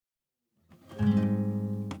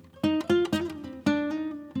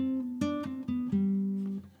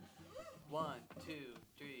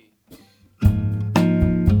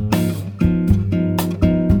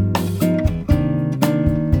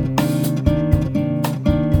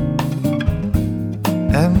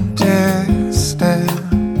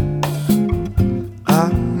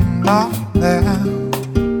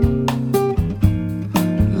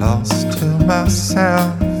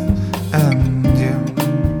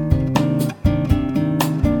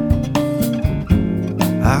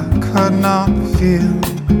not feel,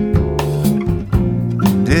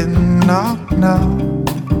 did not know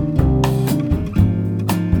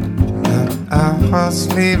that I was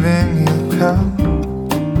leaving you cold.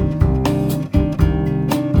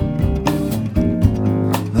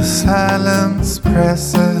 The silence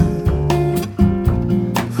presses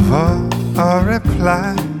for a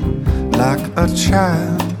reply, like a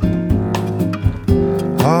child,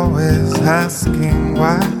 always asking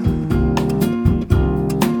why.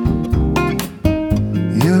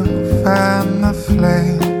 You fan the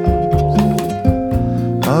flames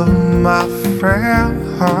of my frail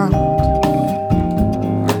heart,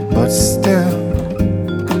 but still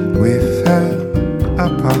we fell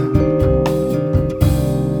apart.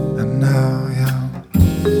 And now you're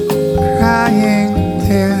crying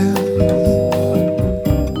tears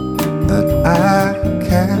that I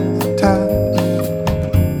can't touch.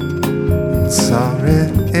 And sorry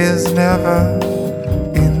is never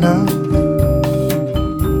enough.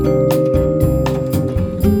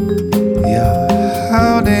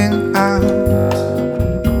 Holding out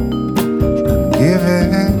and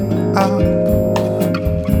giving up,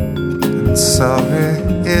 and sorry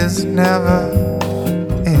is never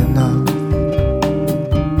enough.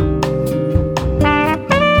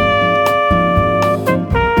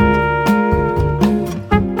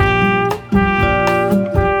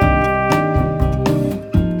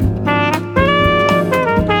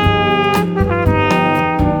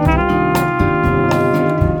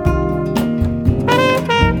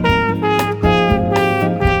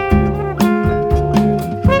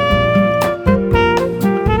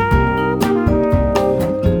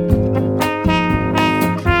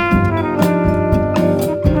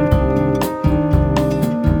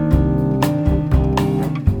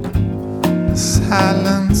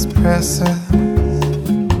 Silence presses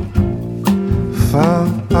for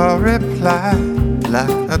a reply,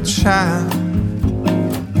 like a child,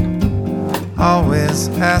 always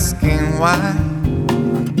asking why.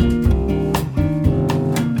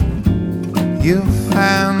 You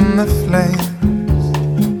fan the flames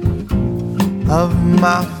of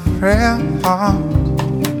my frail heart,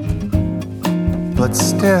 but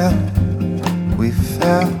still we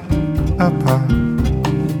fell apart.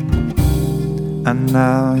 And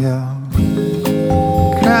now you're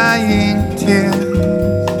crying tears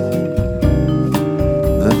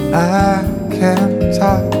that I can't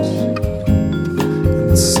touch.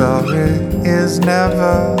 And sorry is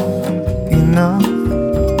never enough.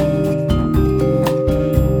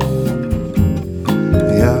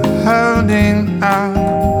 You're holding out,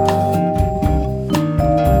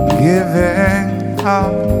 giving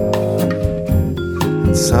up.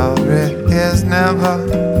 And sorry is never.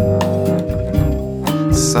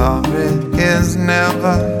 Sorry is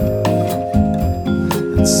never,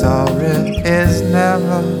 and sorry is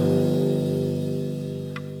never.